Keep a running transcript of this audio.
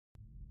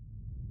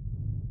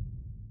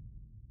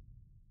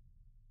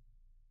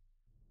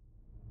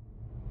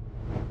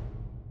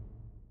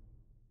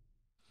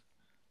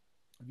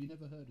you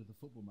never heard of the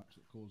football match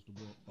that caused a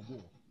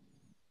war?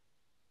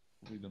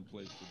 We don't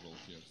play football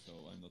here, so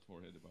I'm not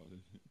worried about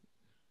it.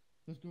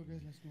 Let's go,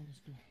 guys. Let's go.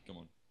 Come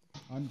on.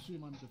 I'm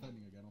assuming I'm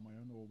defending again on my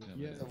own, or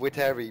with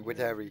With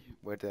Harry.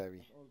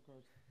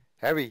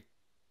 Harry.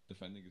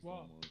 Defending is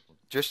far more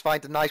important. Just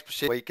find a nice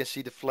position where you can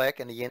see the flag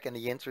and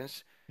the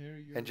entrance,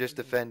 and just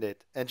defend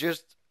it. And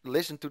just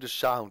listen to the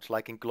sounds,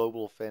 like in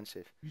Global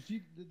Offensive. You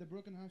see the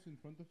broken house in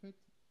front of it?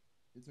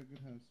 It's a good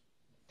house.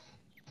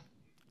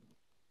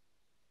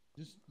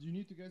 Just you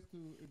need to guys to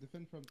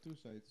defend from two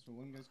sides. So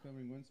one guy's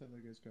coming one side,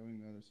 the guy's coming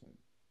the other side.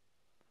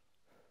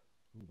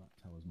 Ooh, that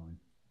tower's mine.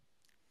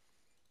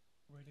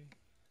 Ready.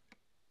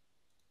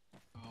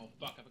 Oh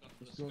fuck! I forgot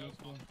the Let's go.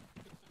 scope.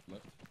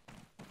 Left.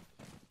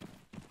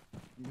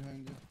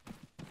 Behind you.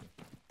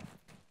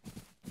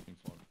 In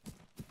far.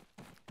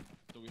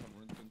 So we have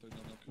run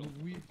container now. Well,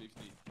 we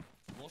 50.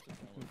 Water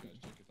tower, guys.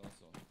 Check it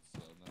also. It's a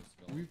nice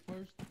spell. we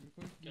first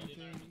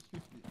maintain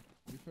 50.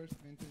 We first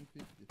maintain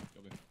 50.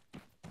 Copy.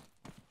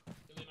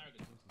 Kill the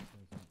Americans.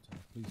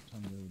 Please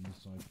turn me on this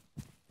side.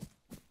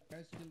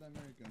 Guys kill the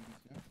Americans,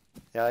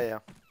 Yeah, yeah? yeah.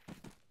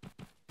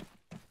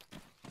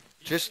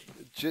 Just,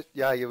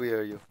 yeah, we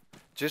hear you.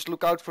 Just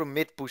look out for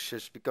mid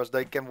pushes, because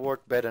they can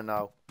work better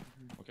now.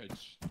 Okay.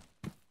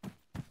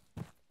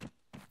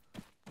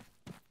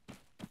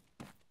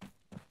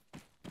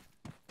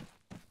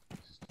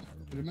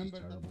 Remember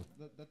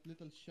that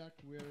little shack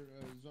where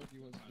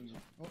Zoggy was in.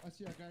 Oh, I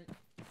see a guy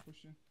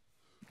pushing.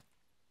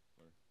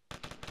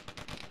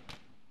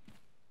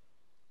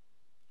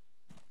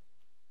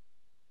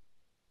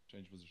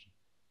 Change position.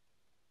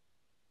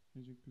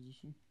 Changing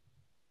position.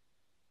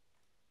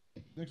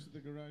 Next to the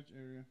garage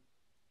area.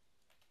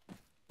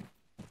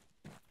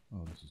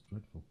 Oh, this is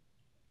dreadful.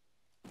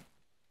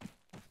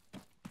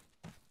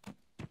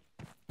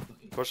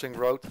 Crossing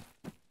road.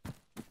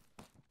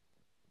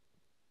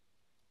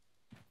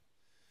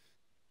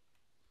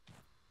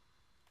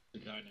 The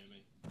guy near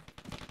me.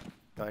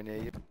 Guy near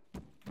you.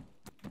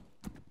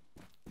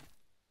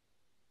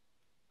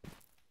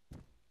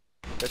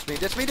 That's me.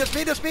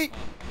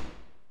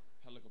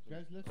 Helicopter.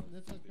 Guys,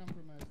 let's have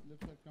compromise.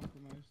 Let's have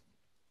compromise.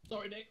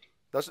 Sorry, Nick.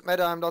 Doesn't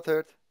matter, I'm not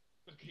hurt.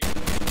 Okay.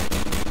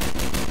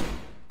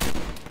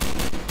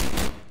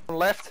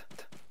 Left.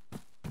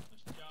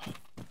 Nice job.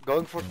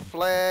 Going for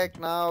flag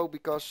now,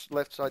 because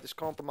left side is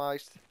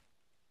compromised.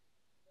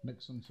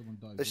 Next time someone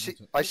dies.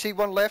 I see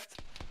one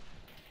left.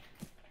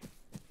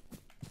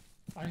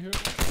 I heard.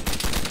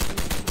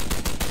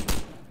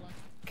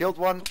 Killed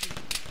one.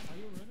 Are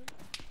you ready?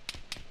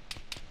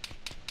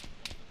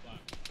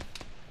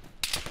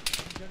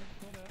 I'm getting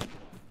shot at.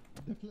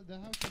 The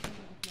house is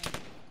under the flag.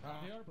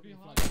 They are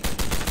behind.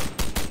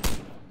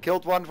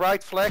 Killed one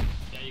right flag.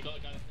 Yeah, you got the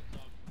guy that flips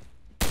off.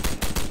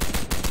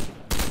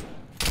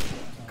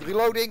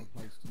 Reloading.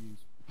 Place to use.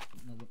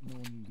 No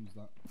one uses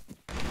that.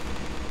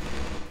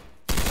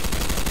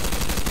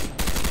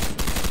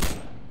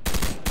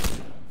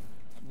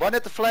 One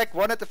at the flag,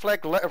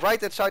 right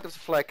hand side of the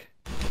flag.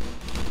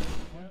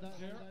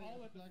 They're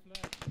all at the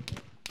flag.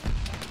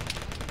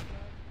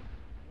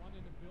 One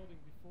in the building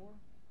before.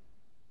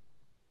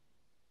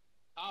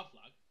 Our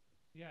flag.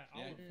 Yeah,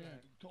 our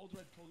flag. Cold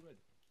red.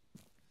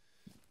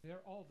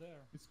 They're all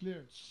there. It's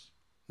clear.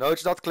 No,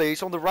 it's not clear.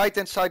 He's on the right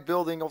hand side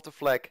building of the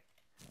flag.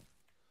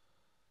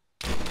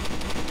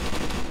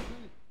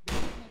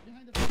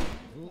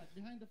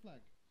 Behind the flag.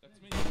 That's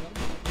me.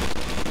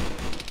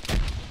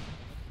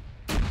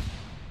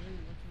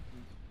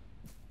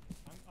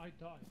 I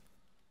died.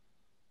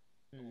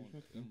 Hey, you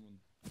shot me.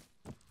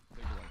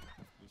 Take a right.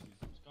 This is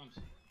Comes.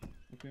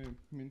 Okay,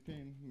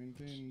 maintain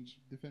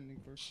defending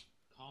first.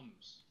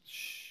 Comes.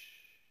 Shh.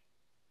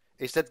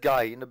 Is that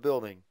guy in the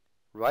building,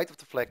 right of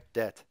the flag,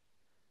 dead?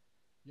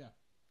 Yeah.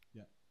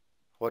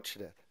 Watch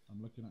that.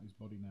 I'm looking at his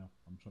body now.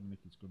 I'm trying to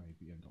nick his grenade,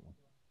 but he ain't got one.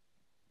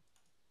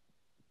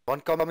 One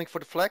coming for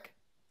the flag?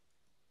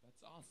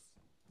 That's us.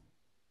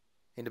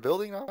 In the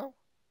building now?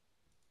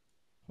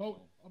 Oh,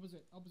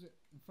 opposite,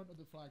 in front of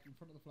the flag.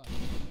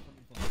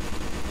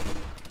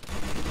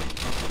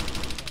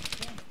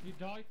 He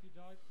died.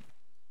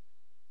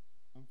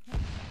 I'm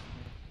fine.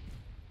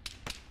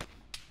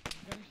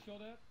 Getting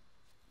shot at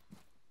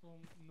from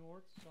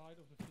north side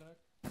of the flag.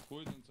 Who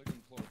is on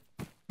second floor?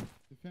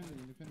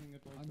 Defending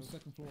at all I'm costs.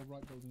 second floor,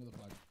 right building of the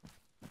flag.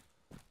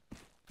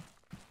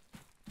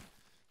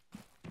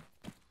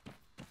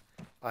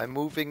 I'm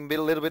moving a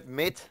little bit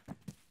mid.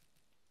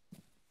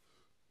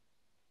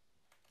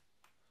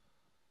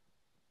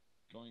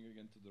 Going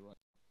again to the right.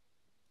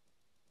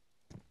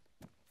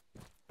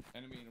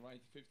 Enemy in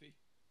right, 50.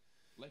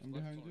 Left, I'm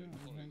left, behind sorry, you. I'm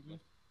sorry, behind you.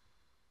 left.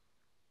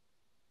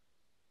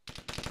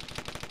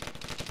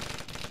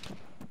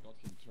 Got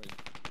him, trade.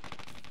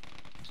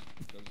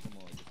 There's some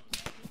more, I guess.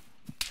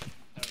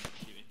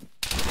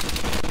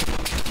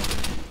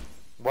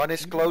 One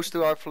is close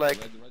to our flag.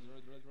 Red.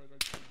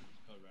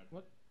 Oh, red.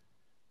 What?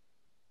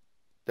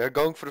 They're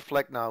going for the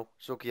flag now.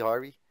 Zoki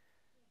Harvey.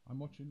 I'm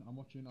watching. I'm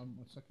on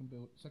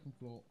second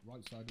floor,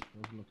 right side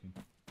overlooking.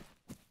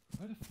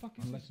 Where the fuck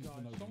is Unless this it's guy?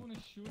 been open. Someone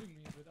is shooting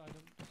me, but I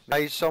don't. Yeah,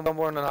 he's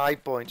somewhere on a high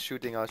point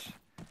shooting us.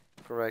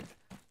 Correct.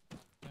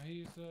 Yeah,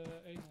 he's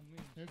aim on me.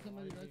 Here's so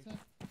somebody I right leave. side.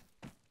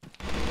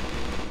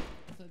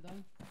 Upside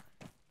down.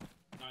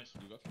 Nice.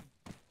 You got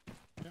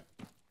him?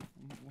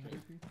 I'm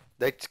waiting.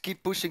 They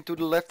keep pushing to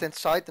the left hand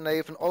side and they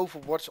have an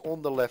overwatch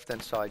on the left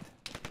hand side.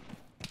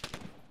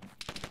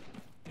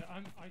 Yeah,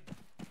 I'm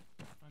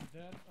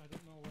dead. I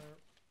don't know where.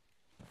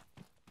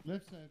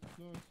 Left side,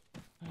 close.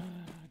 I don't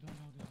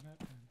know this map,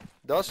 man.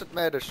 Doesn't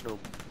matter, Snoop.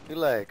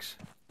 Relax.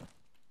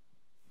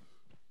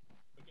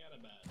 Forget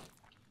about it.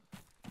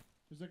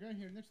 There's a guy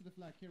here next to the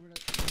flag. Here with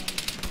that.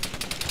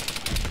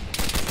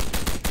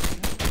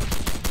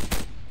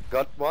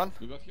 Got one.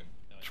 You got him?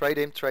 Trade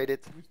him, trade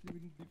it. We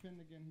didn't defend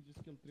again. He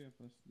just killed 3 of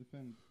us.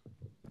 Defend.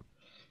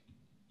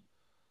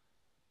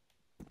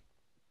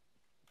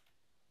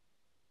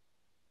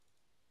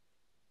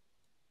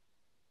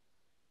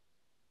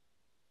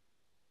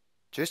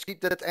 Just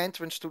keep that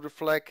entrance to the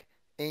flag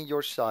in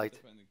your sight.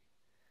 Defending.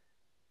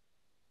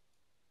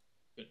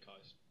 Good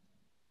guys.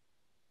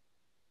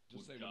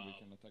 Just say Good when we job.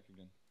 can attack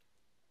again.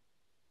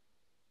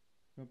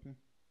 Copy.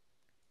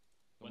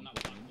 When Someone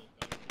that pushing flag in. will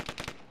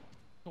go.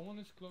 Someone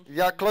is close.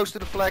 Yeah, to me. close to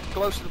the flag,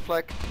 close to the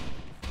flag.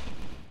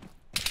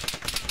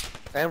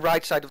 And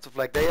right side of the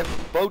flag. They have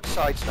both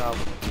sides now. Oh,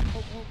 yeah, he's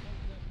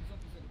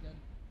opposite again.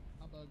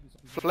 Hamburg is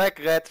opposite. Flag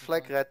red,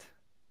 flag red.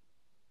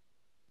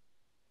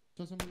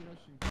 Saw somebody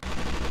rushing.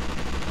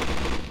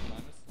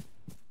 Minus.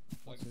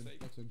 Flag That's him, safe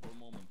that's him. for a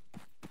moment.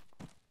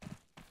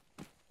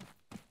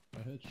 I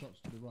heard shots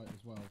to the right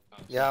as well.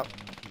 Yeah.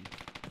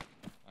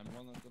 I'm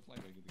running at the flag,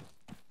 I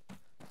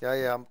guess.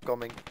 Yeah, I'm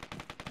coming.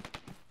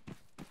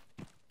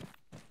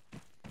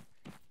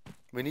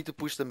 We need to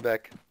push them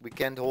back. We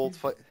can't hold.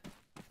 7,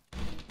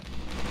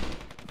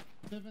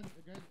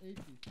 a guy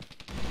 80.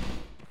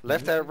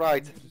 Left and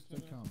right. Just stay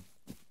calm.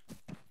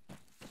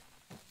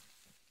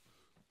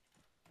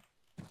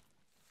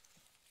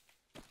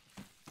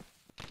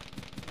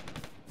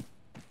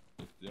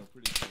 They're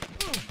pretty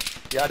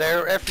close. Yeah,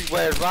 they're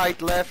everywhere. Right,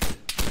 left.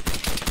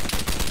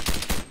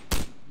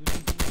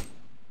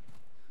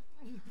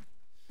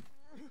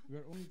 We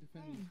are only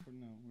defending for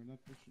now. We're not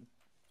pushing.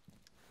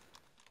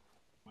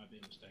 Might be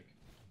a mistake.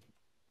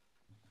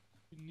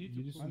 You need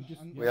You to just- push. you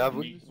just- Yeah,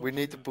 we- we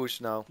need to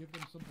push now. Give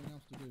them something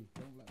else to do.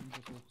 Don't let them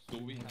just walk Do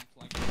we straight have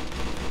flag?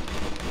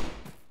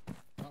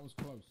 That was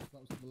close. That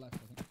was to the left, I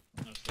think.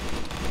 No, still.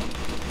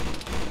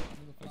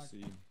 Another I flag.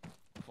 see him.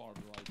 Far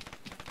right.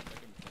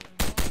 Second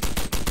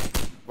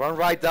flag. One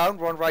right down,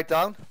 one right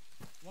down.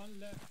 One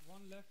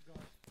left, guys.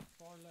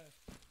 Far left.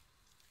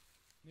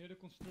 Near the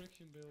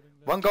construction building.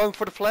 There. One going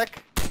for the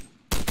flag.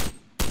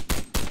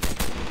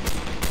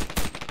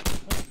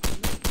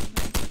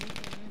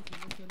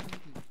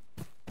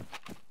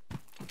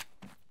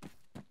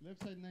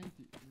 Left side 90.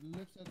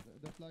 Left side,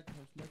 the flag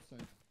house, left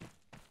side.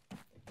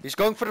 He's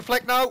going for the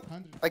flag now.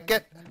 100. I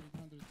get-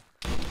 100.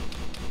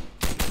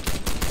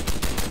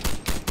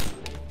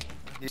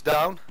 He's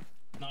down.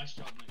 Nice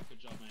job, mate. Good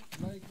job, mate.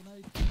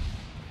 Grenade.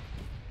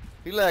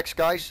 Relax,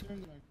 guys.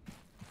 Turn right.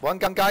 One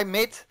guy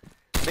mid.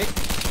 Mid.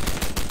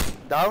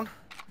 Down.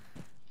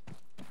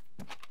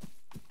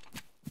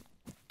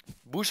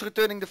 Bush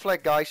returning the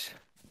flag, guys.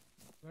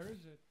 Where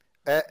is it?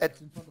 At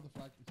It's in front of the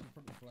flag. It's in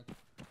front of the flag.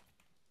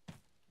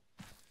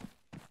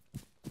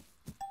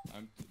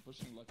 I'm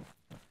pushing left.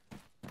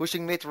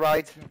 pushing mid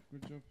right.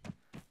 Good job.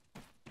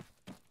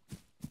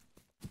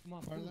 Come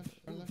on, Far push, left,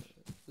 far push. left.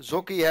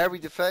 Zoki, Harry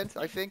defend,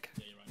 I think.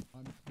 Yeah, you're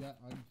right.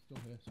 I'm still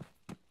here.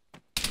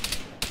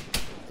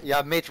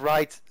 Yeah, mid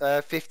right,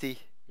 50.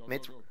 Go,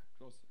 Mid. go, go.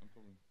 Cross. I'm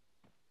covering.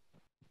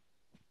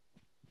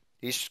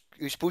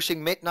 He's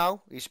pushing mid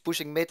now. He's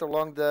pushing mid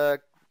along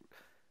the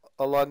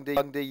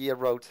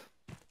road.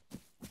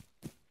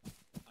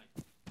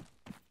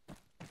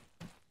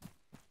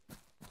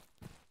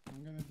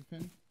 I'm gonna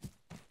defend.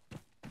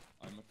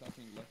 I'm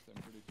attacking left.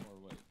 I'm pretty far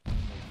away.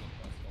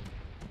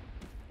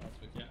 Pass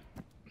 50.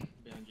 Yeah.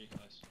 Behind you,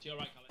 guys. To your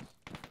right, Callis.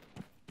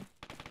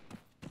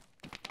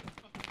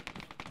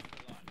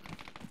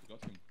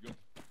 Got him. Good.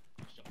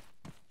 Nice job.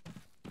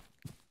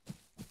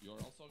 You're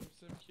also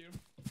safe here.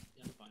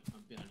 Yeah, I'm fine.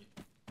 I'm behind you.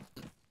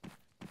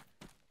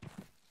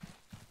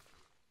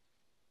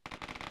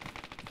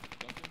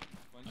 Got him.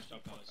 Fine. Nice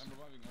job, guys. I'm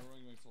reviving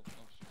myself.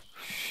 Oh, shit.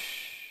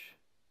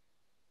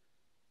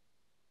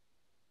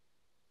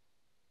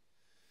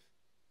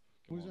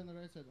 Come Who's on. on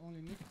the right side?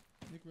 Only Nick.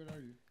 Nick, where are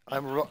you?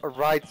 I'm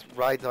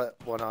right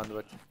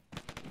 100.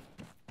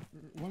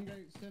 One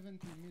guy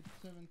 70, mid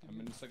 70. I'm in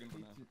mid the second for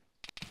now. 80.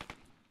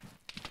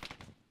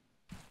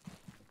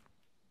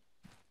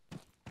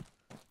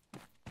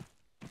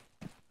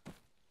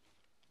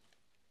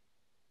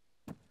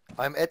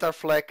 I'm at our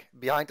flag,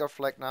 behind our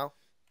flag now.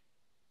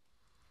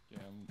 Yeah,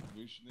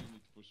 we should need to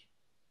push.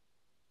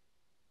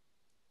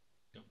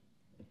 Go.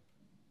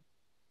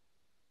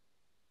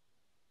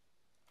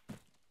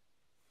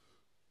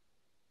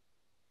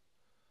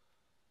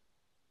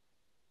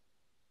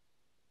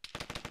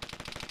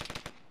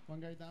 One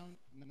guy down,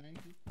 in the 90.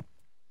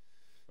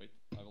 Wait,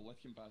 I will let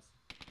him pass.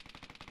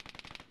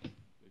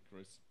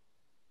 Chris.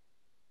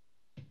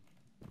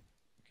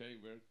 Okay,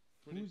 we're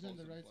pretty Who's close on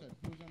the to right flag. side?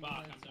 Who's on the Fuck,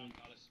 right I'm down, side?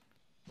 Carlos.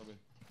 Copy.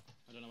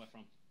 I don't know where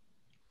from.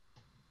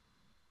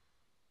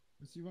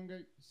 I see one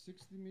guy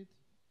 60 mid.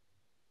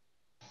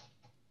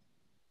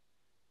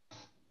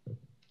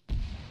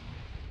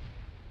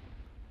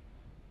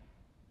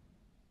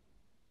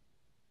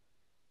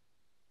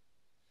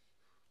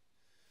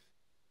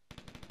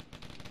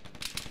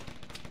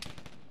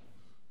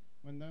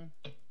 One down.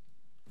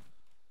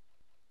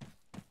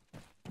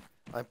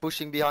 I'm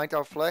pushing behind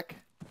our flag.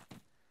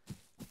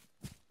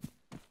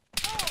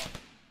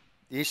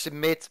 He's a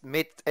mid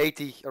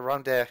 80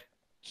 around there.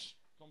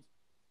 Come.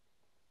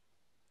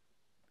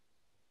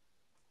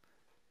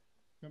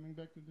 Coming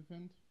back to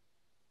defend.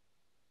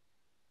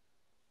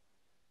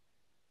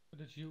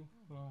 That's you.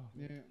 Oh.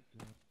 Yeah.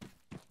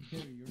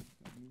 Carry your.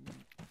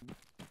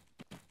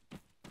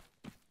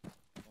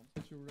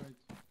 That's your right.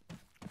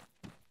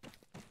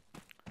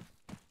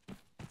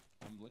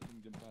 I'm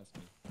letting them pass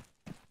me.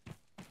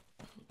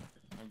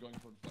 I'm going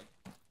for the flag.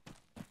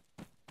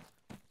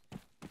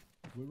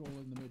 We're all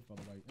in the mid, by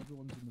the way.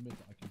 Everyone's in the mid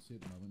that I can see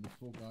at the moment. There's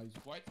 4 guys.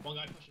 White. One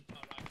guy pushing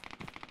far right.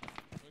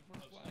 Going for the Close on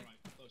the flag. right.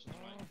 Close on the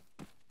right.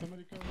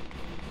 Somebody come.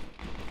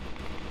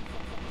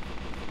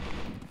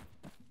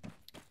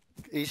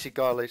 Easy,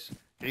 Carlos.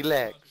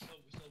 Relax.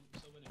 We're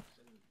still winning.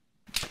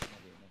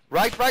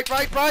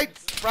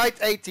 Right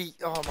 80.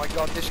 Oh my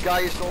god, this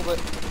guy is all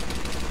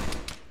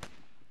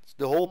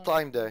the whole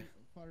time there.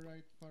 Far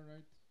right, far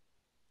right.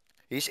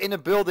 He's in a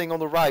building on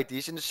the right.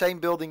 He's in the same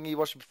building he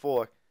was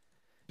before.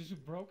 Is this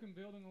a broken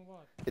building or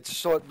what? It's a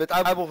sort, but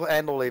I will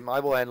handle him. I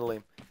will handle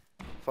him.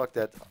 Fuck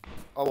that.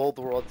 I'll hold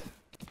the rod.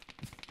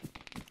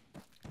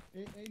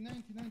 Hey,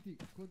 90.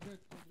 Code red.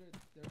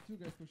 There are 2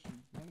 guys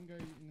pushing. One guy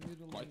in the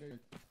middle, White. one guy.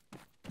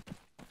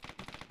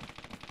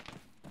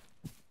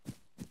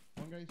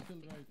 One guy is still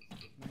right.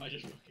 I 90.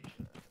 just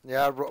fucking.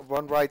 Yeah,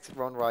 one right.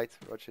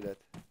 Roger that.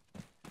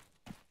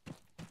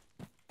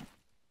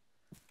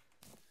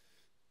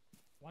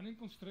 One in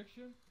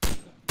construction.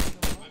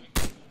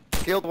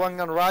 Killed one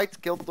on the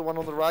right. Killed the one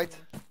on the right.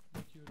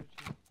 That's you.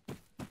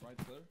 Right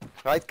clear.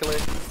 Right clear.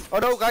 Oh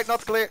no, right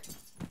not clear.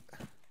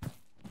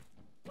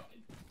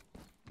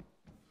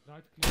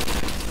 Right clear.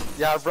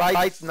 Yeah,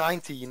 right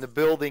 90 in the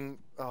building.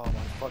 Oh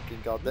my fucking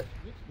god. Which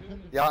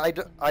building? Yeah,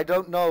 I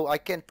don't know. I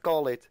can't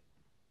call it.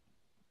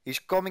 He's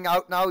coming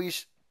out now.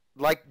 He's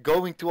like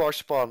going to our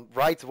spawn.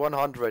 Right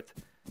 100.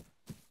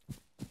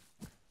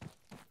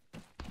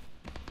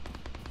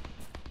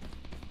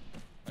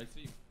 I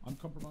see. I'm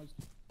compromised.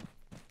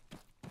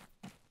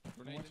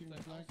 Grenade watching the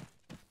inside flag. house.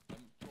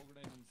 Throw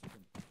grenade in a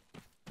second.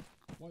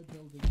 White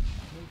building.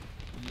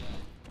 Mid.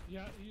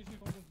 Yeah, he's in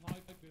front of my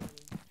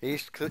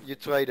building. You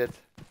traded.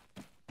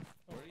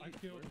 Oh, Where I is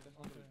killed where's him. the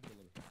other Okay.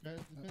 killer?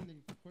 Guys defending.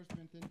 First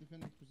and 10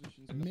 defending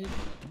positions. Mid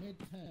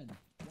 10.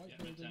 White Yeah,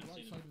 building, mid 10, right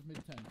seen side of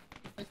mid 10.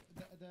 The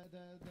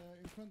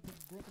in front of the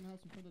broken house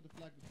in front of the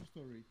flag, the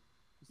 2-story.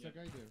 Is Yeah. a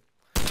guy there?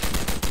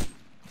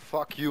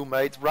 Fuck you,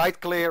 mate. Right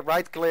clear.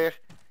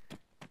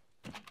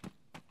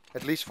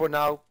 At least for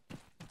now.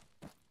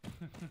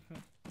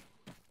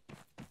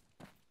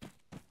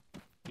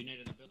 You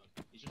needed a building.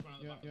 He's just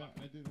running out the Yeah,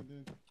 back. I did.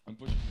 I'm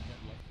pushing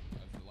ahead left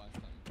as the last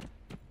time.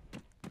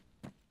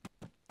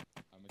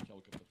 I'm a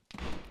helicopter.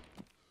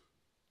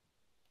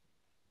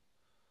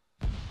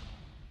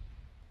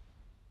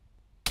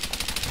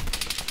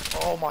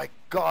 Oh my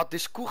god,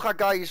 this Kuga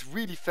guy is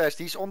really fast.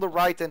 He's on the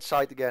right hand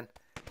side again.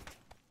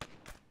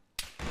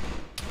 I'm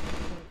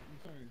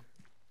sorry.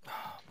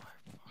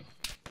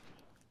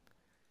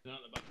 They're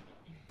not at the back.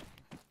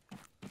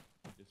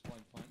 It's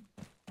fine.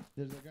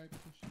 There's a guy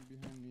pushing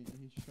behind me.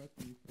 He shot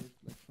me first,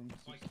 like from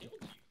I 60.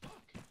 killed you.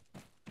 Fuck.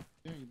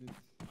 Yeah, you did.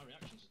 My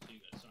reactions are too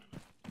good. Sorry,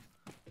 man.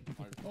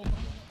 Oh,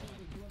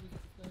 whoever's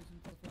upstairs in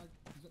the flag,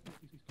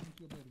 he's coming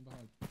to your building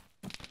behind.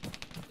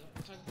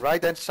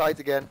 Right hand side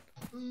again.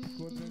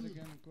 Code red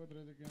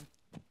again.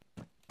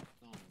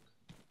 No.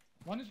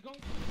 One is going.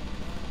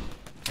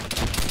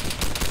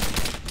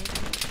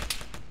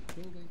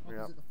 Building opposite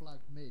Yeah. the flag,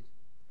 mid.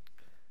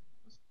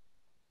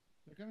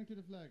 They're coming to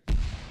the flag. They're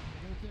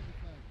gonna take the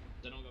flag.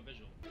 They don't got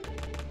visual.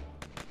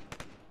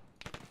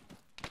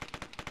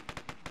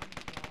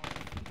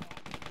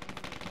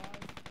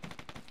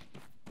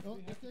 Oh,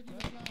 they're taking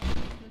the flag.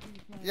 They're taking the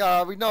flag.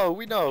 Yeah, we know.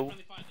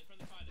 Friendly fire.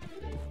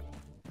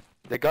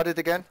 They got it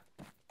again.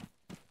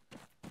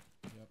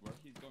 Where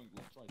he's going,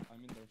 left, right.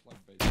 I'm in their flag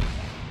base.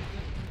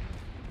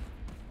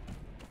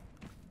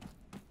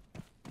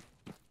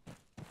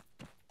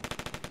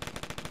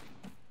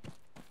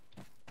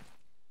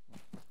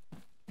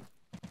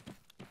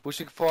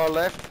 Pushing far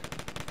left.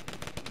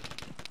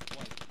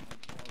 White.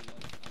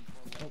 I'm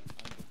far left.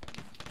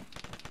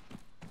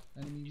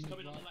 Enemy He's mid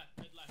coming on the right. left,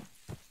 mid left.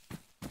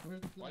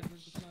 Where's the flag? White.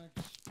 Where's the flag?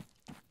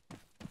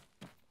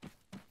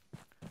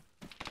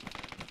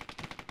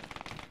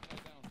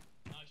 Right down.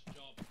 Nice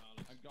job,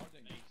 Carlos. I'm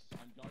guarding. Ace.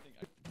 I'm guarding.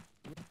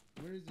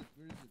 Where is it?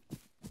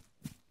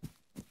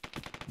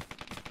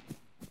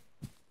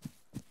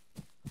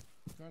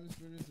 Carlos,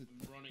 where is it?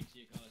 I'm running to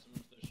you, Carlos. I'm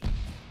running to the shot.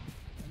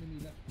 I Enemy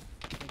left.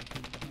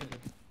 17 behind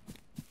us.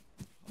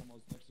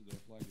 Almost next to the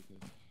flag it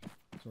is.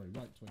 Sorry,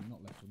 right 20,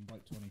 not left 20,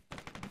 right 20.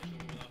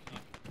 Visual with our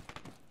flag.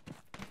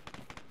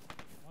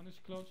 One is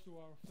close to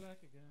our flag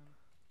again.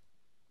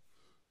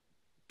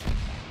 Come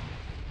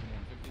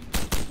on,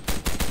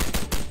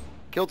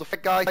 15. Killed the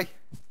flag guy.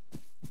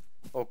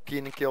 Oh,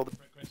 Keenan killed him.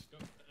 Chris, go.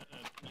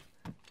 Nick.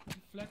 The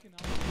flag in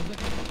our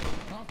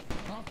Half,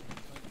 half.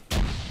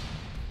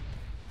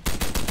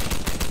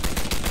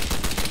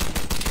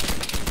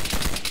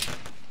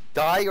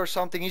 Die or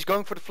something. He's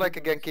going for the flag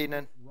again,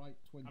 Keenan. Right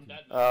 20. I'm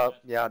dead, man. I'm dead.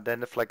 Yeah, then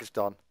the flag is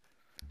done.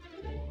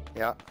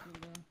 Yeah. Still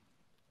there.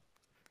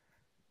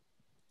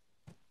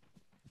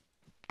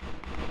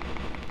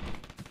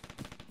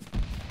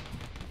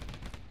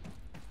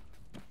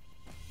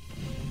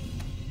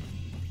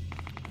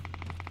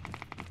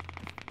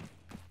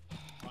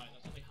 Right,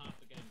 that's only half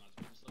the game, lads.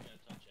 We can still get a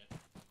touch here.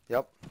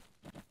 Yep.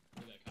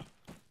 We'll get a cap.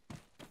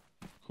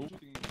 Cool.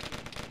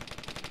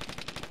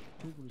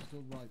 Kruger is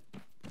still right.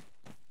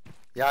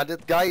 Yeah,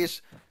 that guy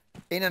is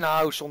in an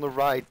house on the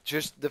right,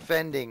 just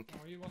defending.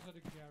 Oh, he was at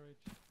the garage.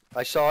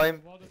 I saw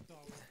him. Water tower.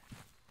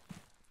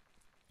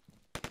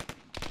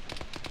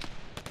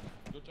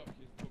 Good job,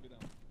 Keith. Took it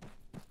down.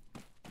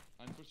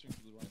 I'm pushing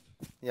to the right.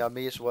 Yeah,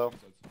 me as well.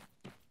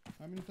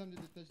 How many times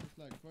did they touch the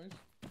flag? Twice?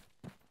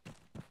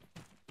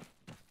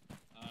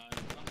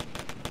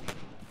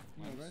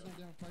 No, right now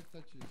they have 5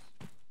 touches.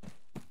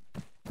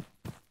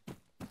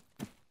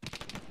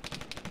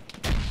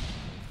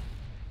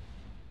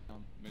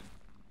 Down, mid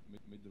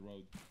the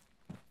road.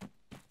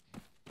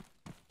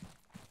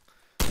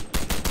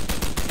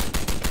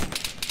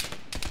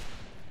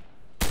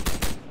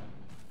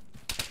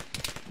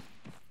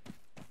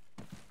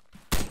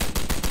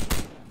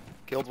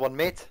 Killed one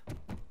mid.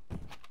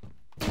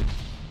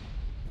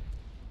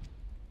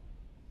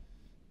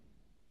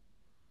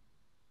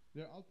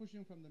 They're all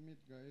pushing from the mid,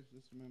 guys,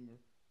 just remember.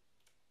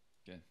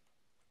 Okay.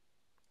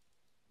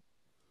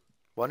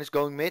 One is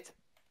going mid.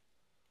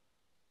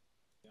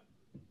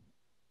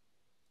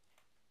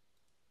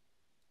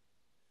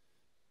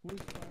 Who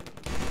is far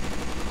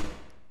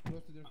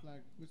close to their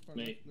flag? Who's far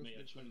Me, close me, to I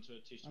their just flag? went into a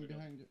two-story I'm building.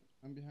 behind you.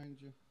 I'm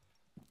behind you.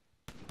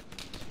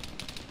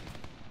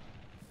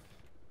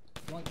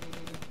 Right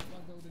building,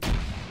 right building.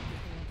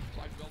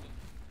 Flag building.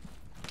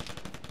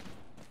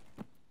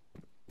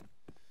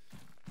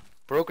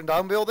 Broken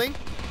down building.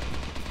 That's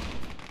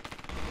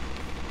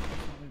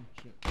not him,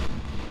 shit.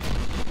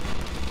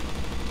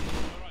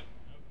 Alright,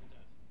 no, you're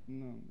dead.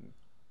 No.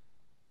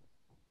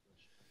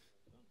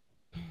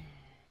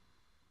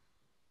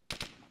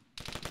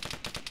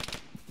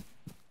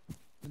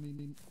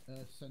 Enemy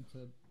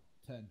center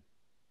 10.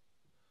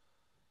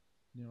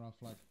 Near our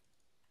flag.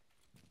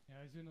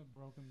 Yeah, he's in a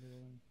broken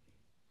building.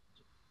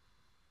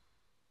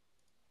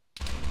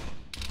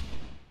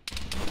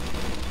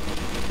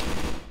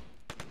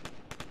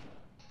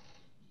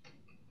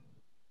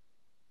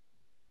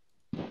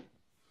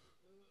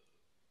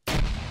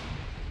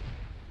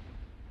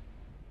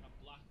 That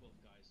black wolf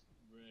guy's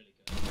really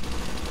good.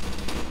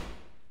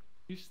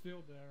 He's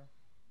still there.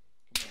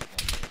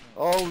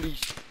 Holy.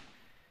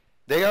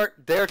 They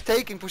are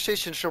taking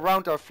positions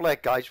around our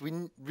flag, guys.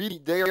 Really,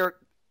 they are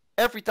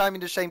every time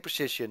in the same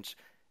positions.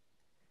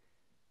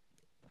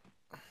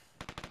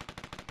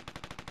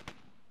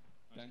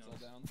 Tanks all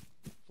down.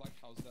 Flag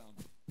house down.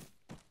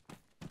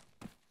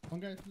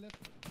 One guy to left.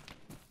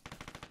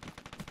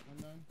 One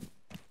down.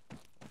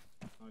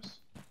 Nice.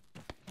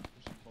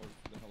 Pushing forward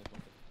to the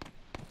helicopter.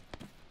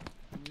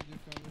 I'm with you,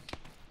 Carlos.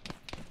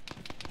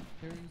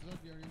 Hearing Zod,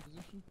 you're in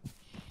position.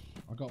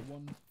 I got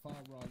one far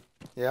right.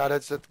 Yeah,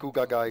 that's that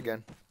Kuga guy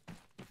again.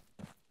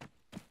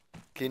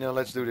 Keenan,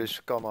 let's do this.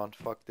 Come on,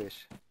 fuck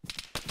this. I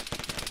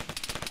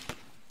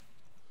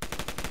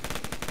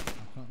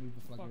can't leave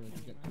the flag Fuck here to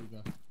you, get man.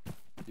 Kruger.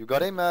 You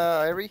got him,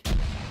 Harry? You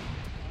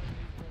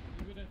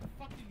with a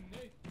fucking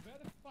nade. Where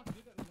the fuck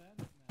did it land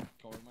at, man?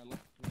 Cover my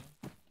left. Bruno.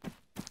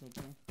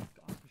 Okay.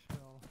 Garbage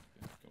fell.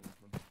 Okay, cover in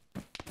front.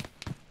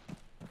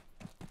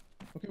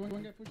 Okay,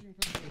 one guy pushing in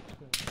front of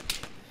you.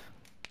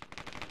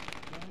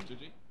 Down.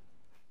 GG.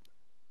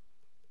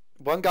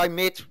 One guy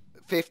mid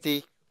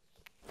 50.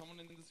 Someone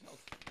in this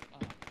house. Ah.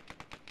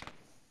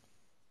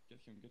 Get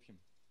him, get him.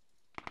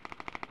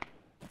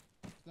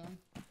 Down.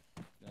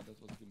 Yeah, that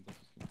was him, that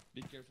was him.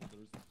 Be careful,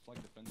 there is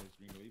flag defenders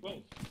being leaving. Whoa,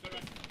 go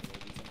right. There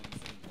will be someone on the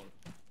second floor.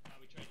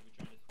 We traded, we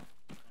traded.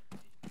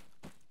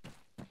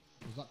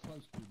 Was that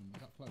close, Kruger?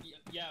 Was that close?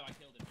 Yeah, I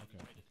killed him. Okay.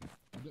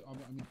 We traded.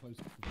 I mean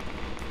close.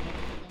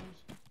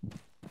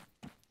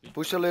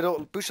 Push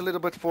a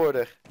little bit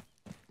further.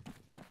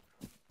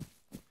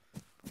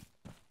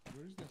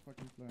 Where is that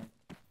fucking flag?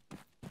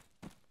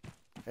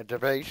 At the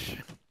base.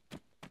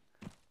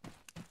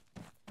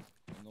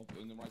 And up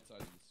on the right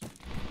side of the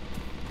street.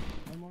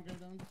 One more guy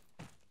down.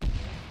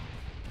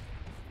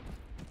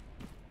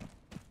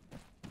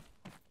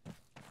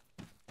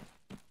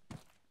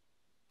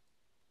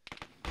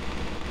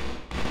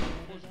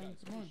 One guy down,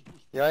 come on.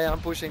 Yeah, I'm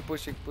pushing. I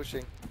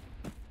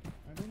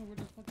don't know where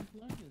this fucking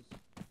flag is.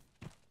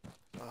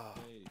 Ah.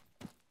 Hey.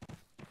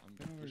 I'm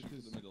I know where it pushing to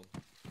is. the middle.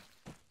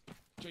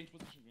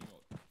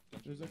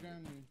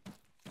 on me.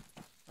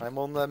 I'm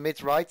on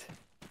mid right.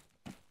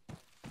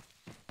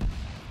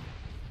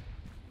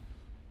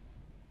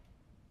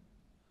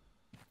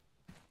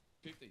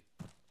 50.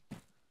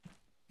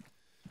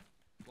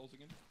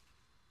 Closing in.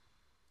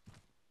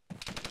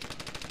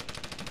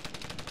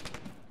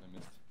 I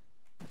missed.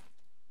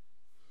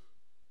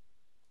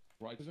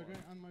 Right There's a far. guy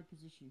on my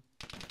position.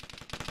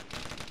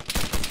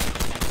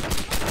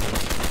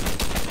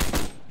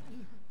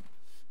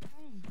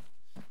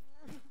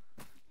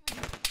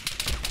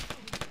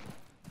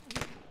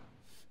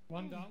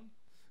 One down.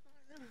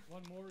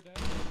 One more down.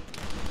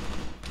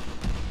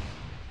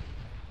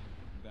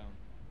 Down.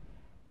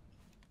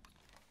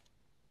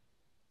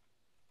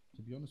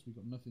 To be honest, we've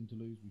got nothing to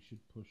lose. We should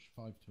push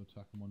 5 to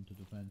attack and 1 to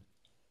defend.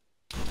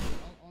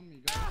 All on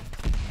me, guys.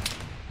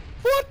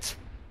 What?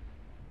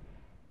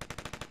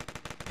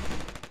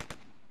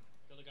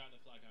 Kill the guy in the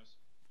flag house.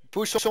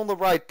 Push on the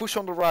right. Push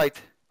on the right.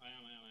 I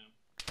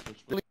am.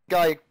 Push.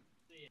 Guy. See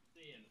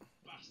him,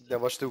 bastard. There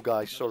was 2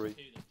 guys. No, Sorry.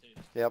 there's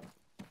two. Yep.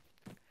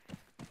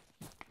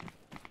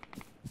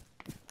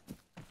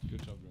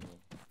 Good job, Gringo.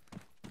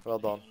 Well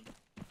done.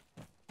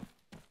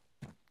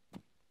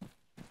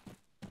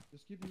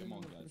 Just keep me Come on,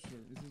 under guys. pressure.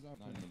 This is up.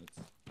 9 minutes.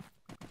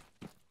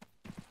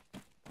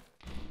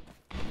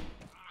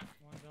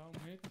 One down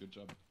mid. Good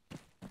job.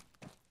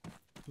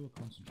 Do a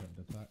concentrated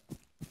attack.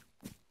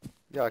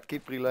 Yeah,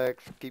 keep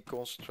relaxed, keep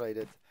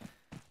concentrated.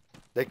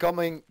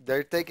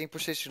 They're taking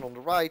position on the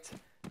right,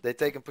 they're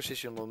taking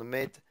position on the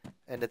mid,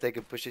 and they're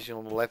taking position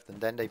on the left, and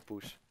then they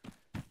push.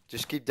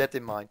 Just keep that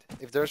in mind.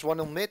 If there's one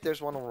on mid,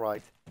 there's one on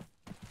right.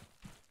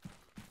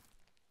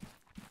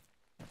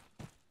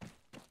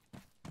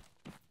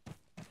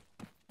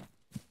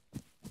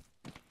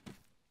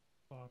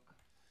 Fuck.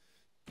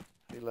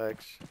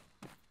 Relax.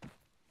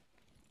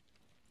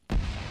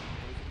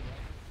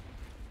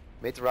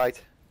 Mid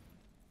right.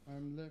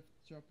 I'm left,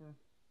 chopper.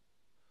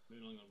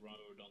 Moving along the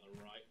road on the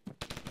right.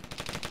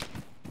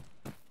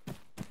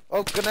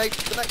 Oh, grenade,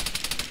 grenade!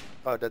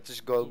 Oh, that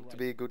is going to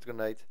be a good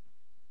grenade.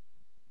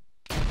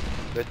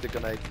 With the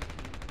grenade.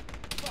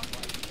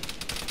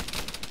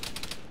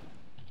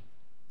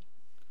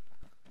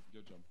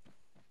 Good job.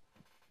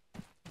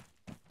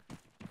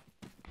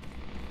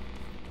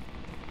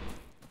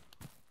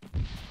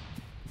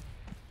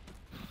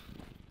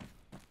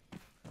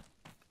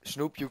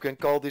 Snoop, you can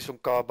call this on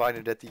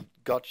Carbiner that he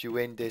got you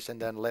in this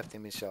and then left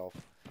him himself.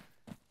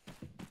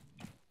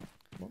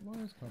 Why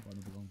is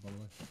Carbine belong, by the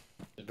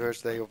way?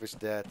 Birthday of his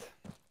dad.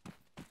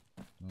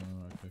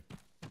 Oh, okay.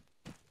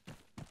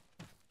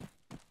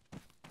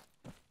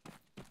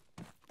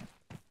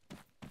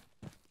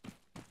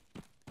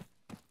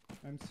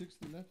 I'm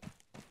 60 left.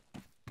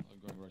 I'm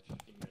going right.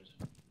 In mid.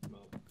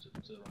 Well, to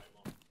the right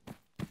more.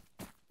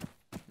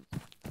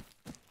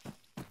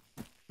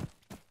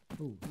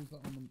 Oh, who's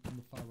that on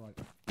the far right?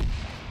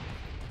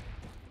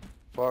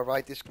 Far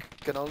right is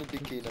can only be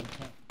Keenan.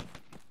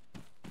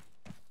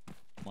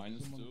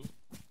 Minus Someone- 2.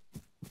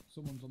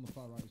 Someone's on the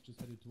far right. It's just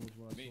headed towards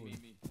where I saw him.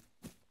 Me.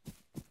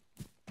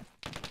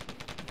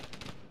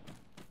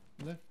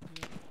 Left,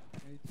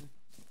 yeah.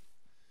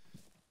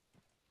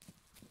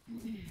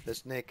 80.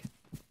 That's Nick.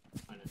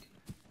 I know.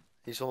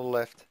 He's on the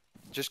left.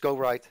 Just go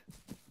right.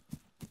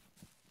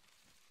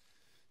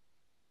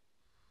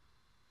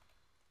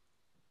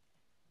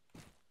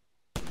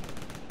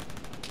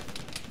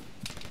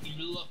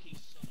 You lucky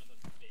son of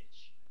a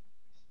bitch.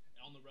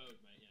 On the road,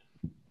 mate,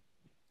 yeah.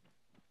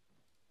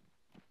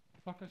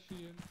 Fuck a she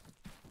in.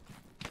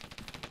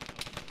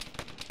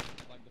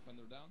 Flag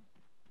defender down.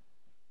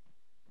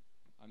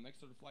 I'm next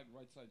to the flag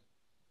right side.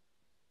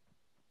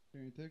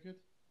 Can you take it?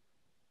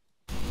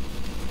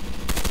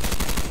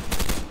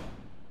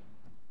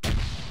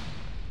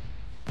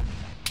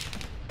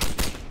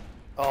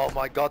 Oh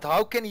my god,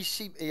 how can he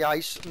see? Yeah,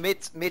 he's mid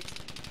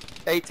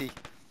 80.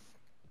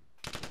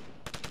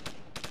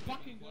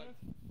 Fucking death.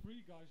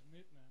 3 guys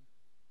mid, man.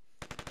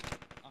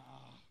 Ah.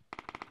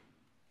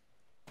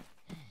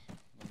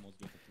 Almost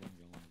got the flag.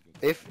 Almost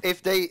got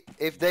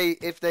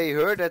If they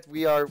heard that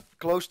we are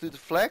close to the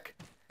flag,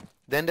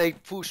 then they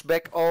push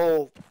back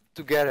all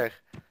together.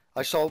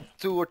 I saw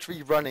 2 or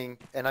 3 running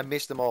and I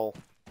missed them all.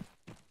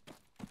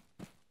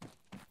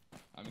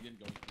 I'm again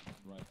going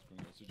right.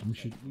 Gringo. So We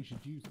just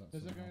should use that.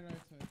 There's a somehow. guy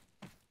right side.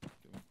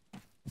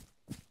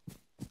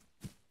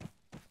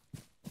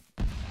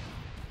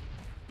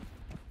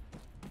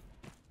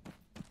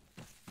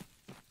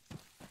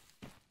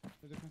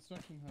 There's a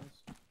construction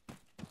house.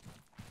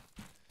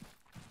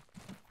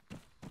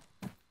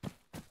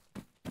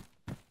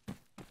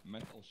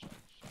 metal shack.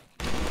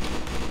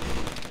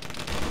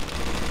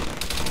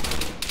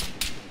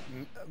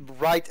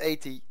 Right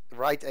 80,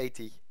 right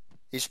 80.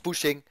 He's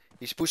pushing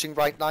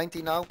right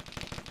 90 now.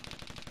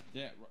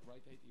 Yeah,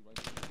 right 80, right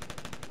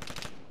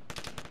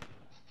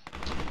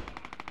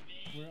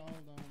 80. We're all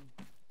down.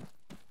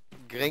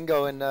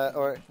 Gringo and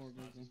or Four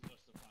guys in.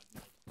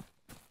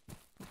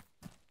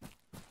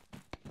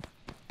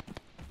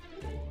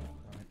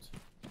 Right.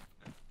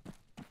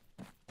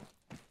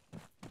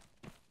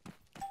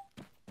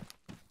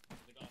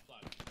 They got a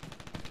flag.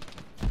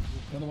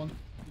 We'll Another one. You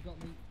got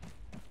me.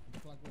 The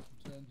flag was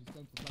returned. He's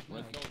going for the flag now.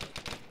 Red code, red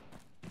code.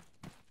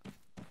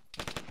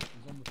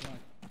 He's on the flag.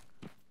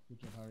 Good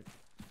job, Harry.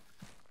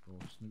 Or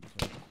Snoop,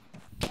 sorry.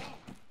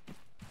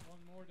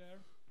 One more there.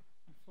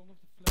 In front of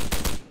the flag.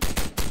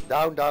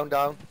 Down, down,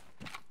 down.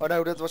 Oh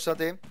no, that was not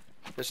him.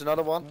 There's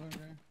another one. Another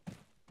guy.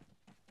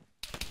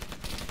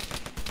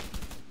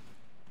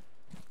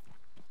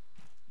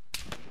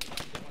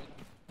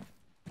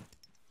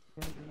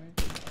 Throw a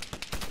grenade.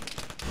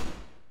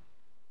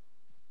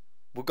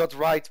 We got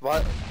right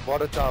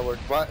water tower.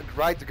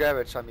 Right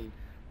garage, I mean.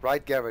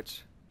 Right garage.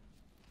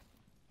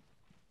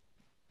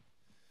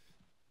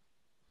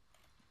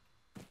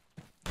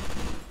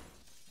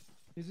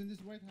 He's in this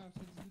white house.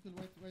 He's little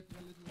white Roger,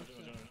 shack.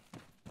 roger, roger.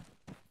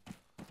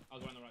 I'll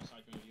go on the right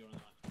side, Grimmy, you're on the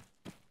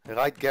left.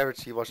 Right garage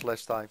he was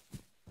last time.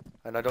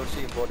 And I don't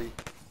see him body.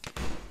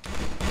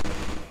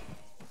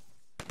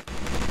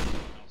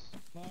 Else.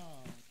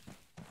 Fuck.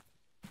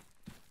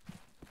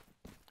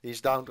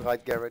 He's down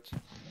right garage.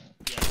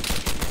 Yeah.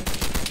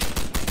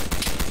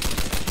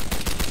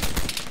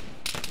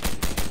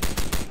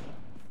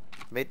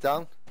 Mid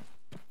down.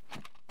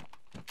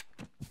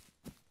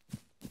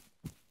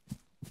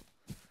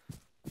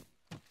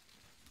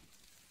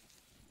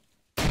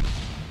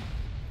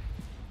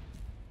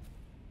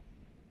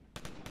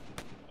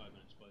 5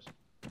 minutes, boys.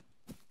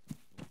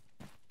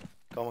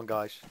 Come on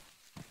guys.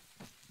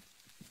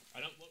 I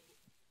don't.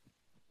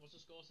 What's the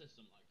score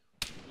system like?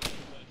 Who's the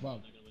first Well-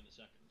 one, they're gonna win the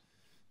second.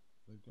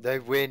 They've got They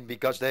win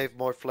because they have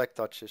more flag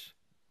touches.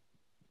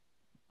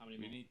 How many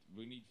more?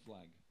 We need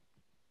flag.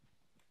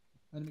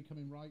 enemy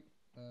coming right.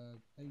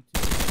 80.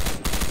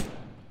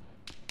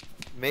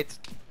 Mid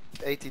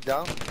 80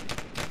 down. How many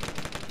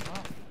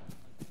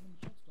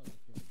shots got I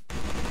killed?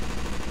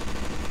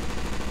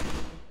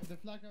 The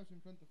flag house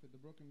in front of it, the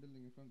broken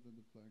building in front of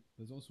the flag.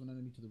 There's also an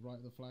enemy to the right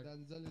of the flag.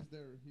 Denzel is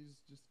there, he's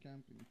just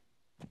camping.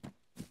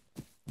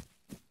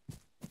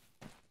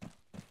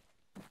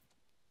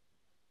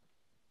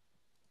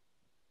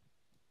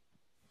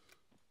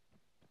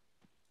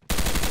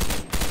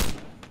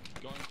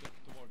 Going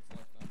towards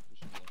left and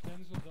pushing left.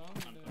 Denzel down.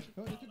 I'm And, pushing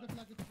Oh, far they took the left.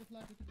 flag, they took the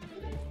flag, they took the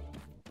flag.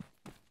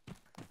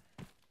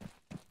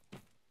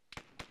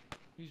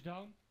 he's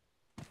down.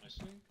 Nice.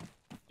 I think.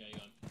 Yeah, you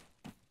got him.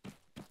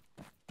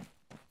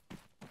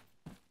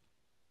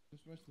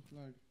 Just watch the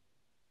flag.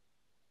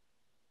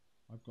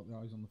 I've got the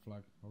eyes on the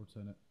flag. I'll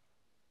return it.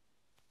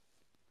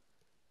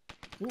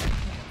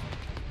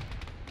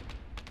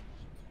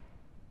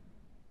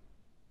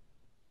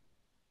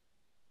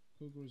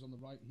 Cougar is on the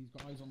right. He's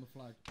got eyes on the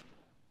flag.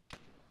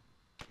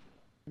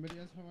 Anybody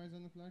else have eyes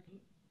on the flag?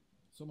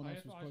 Someone I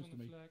else have was eyes close on to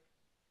the me. flag.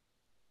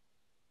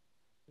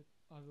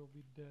 I will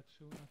be dead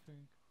soon, I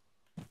think.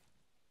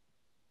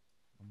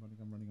 I'm running.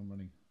 I'm running. I'm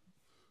running.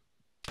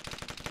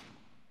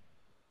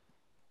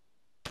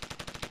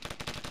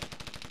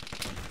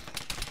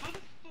 How the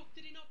fuck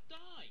did he not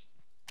die?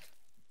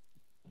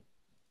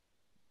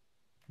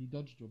 He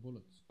dodged your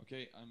bullets.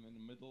 Okay, I'm in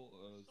the middle.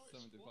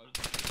 Sorry, 75.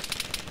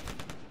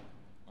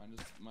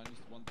 Minus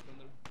one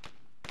defender.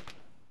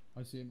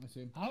 I see him. I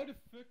see him. How the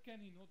fuck can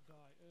he not die?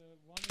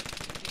 One is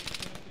protecting the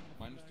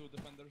Minus flag. two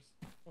defenders.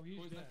 Oh, he's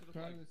Who is dead. next to the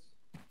flag? Carlos.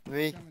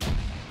 Me. Coming.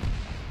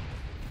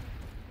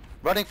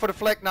 Running for the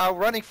flag now.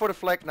 Running for the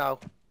flag now.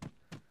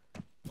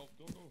 Go,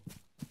 go, go.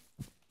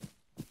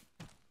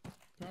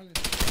 Carlos.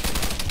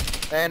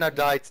 And I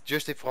died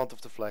just in front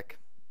of the flag.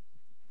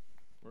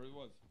 Where it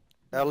was?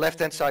 Left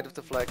hand side of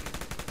the flag.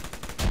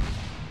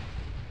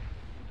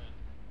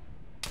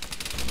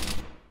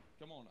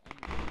 Come on.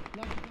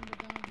 Flag defender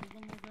down, there's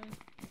one more guy.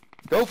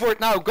 Go for it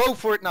now. Go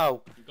for it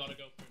now. You gotta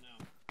go for it now.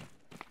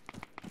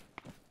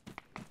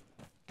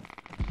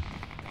 Go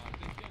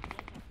for the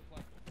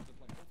flag. Go for the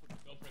flag. Go for it.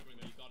 Go for it,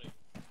 Gringo, you got it.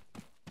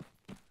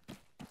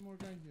 One more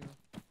guy here.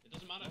 It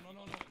doesn't matter. No, no,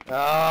 no, no.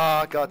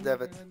 Ah, god One more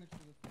damn it. guy right next to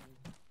the flag.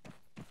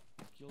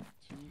 Killed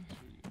 2, 3.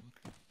 What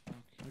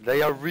the fuck?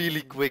 They are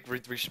really quick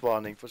with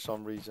respawning for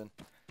some reason.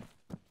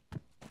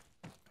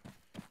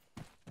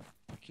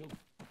 Killed.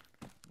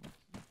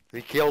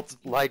 We killed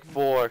like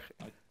 4.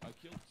 I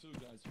killed 2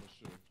 guys for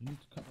sure. You need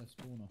to cut their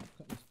spawn off.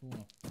 Cut their spawn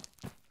off.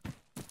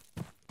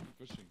 Keep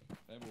pushing.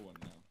 Everyone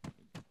now.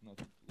 Not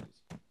close.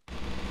 Yeah,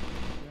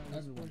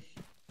 let's Everyone. push.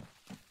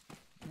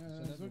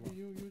 Said Zoki,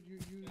 everyone. you,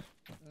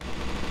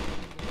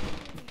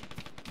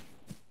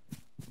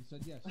 He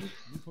said yes. You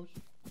push.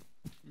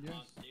 yes.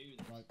 Can't do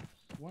this. Right.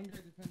 One guy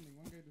defending,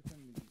 one guy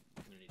defending.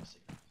 I'm gonna need a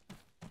cigarette.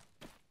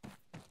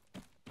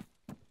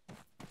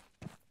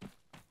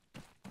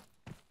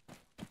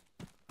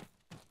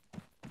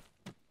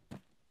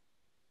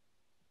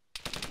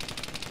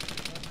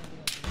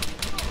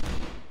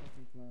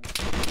 Fucking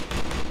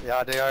flag.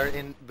 Yeah, they are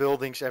in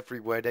buildings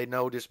everywhere. They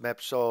know this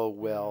map so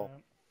well. Yeah.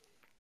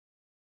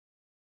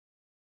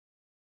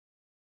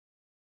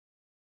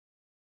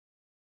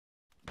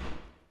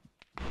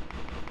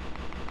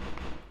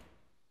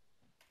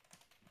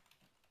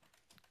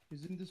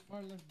 He's in this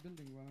far left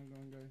building, one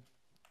ongoing guy.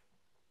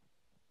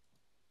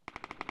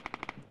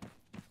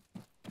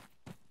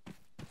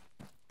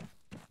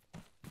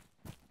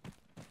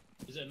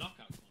 Is it a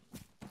knockout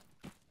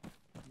corner?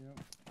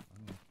 Yeah.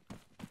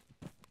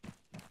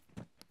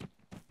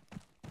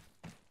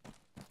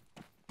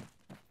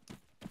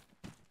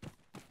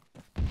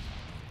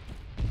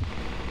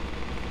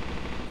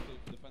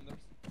 Safe defenders.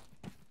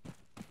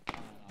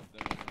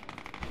 There we go.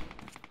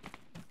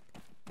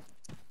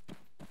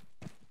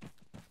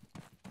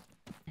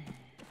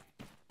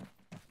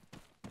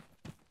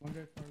 One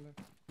guy far left.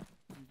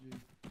 GG.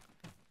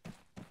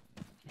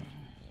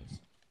 Yes.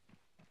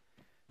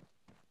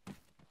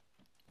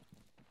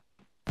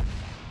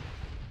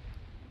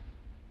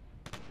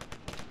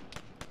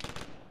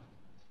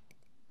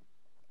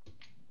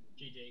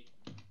 GG.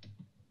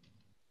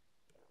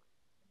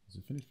 Is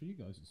it finished for you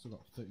guys? It's still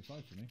got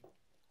 35 for me.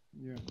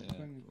 Yeah, Yeah,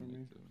 pending for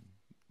me. too.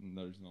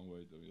 There's no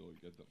way that we'll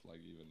get the flag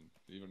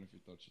even if we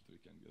touch it, we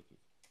can get it.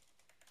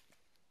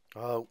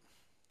 Oh.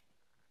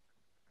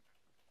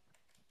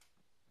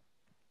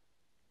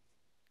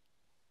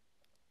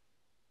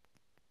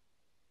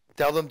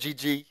 Tell them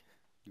GG,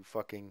 you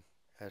fucking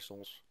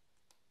assholes.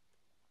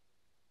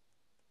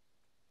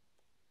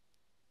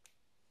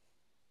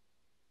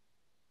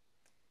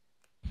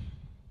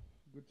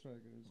 Good try,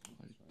 guys. Good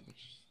Flag try.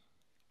 touch.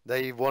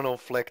 They won on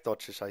flag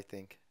touches, I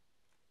think.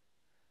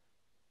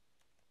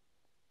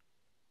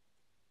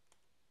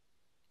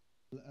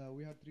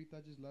 We had 3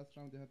 touches last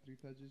round. They had 3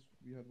 touches.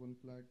 We had 1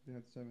 flag. They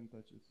had 7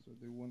 touches. So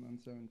they won on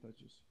 7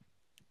 touches.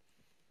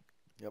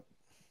 Yep.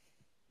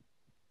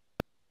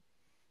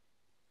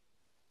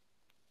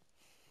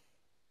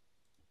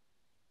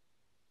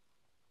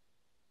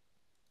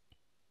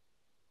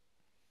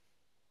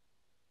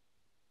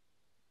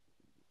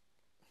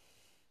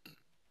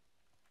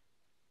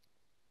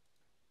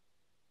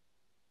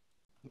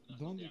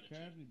 Don't the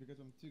declare attitude. me because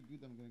I'm too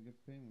good. I'm gonna get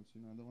famous.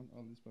 You know, I don't want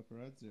all this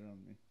paparazzi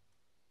around me.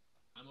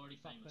 I'm already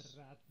famous.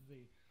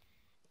 Paparazzi.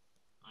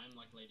 I'm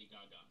like Lady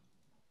Gaga.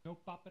 No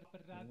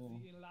paparazzi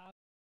Oh. allowed.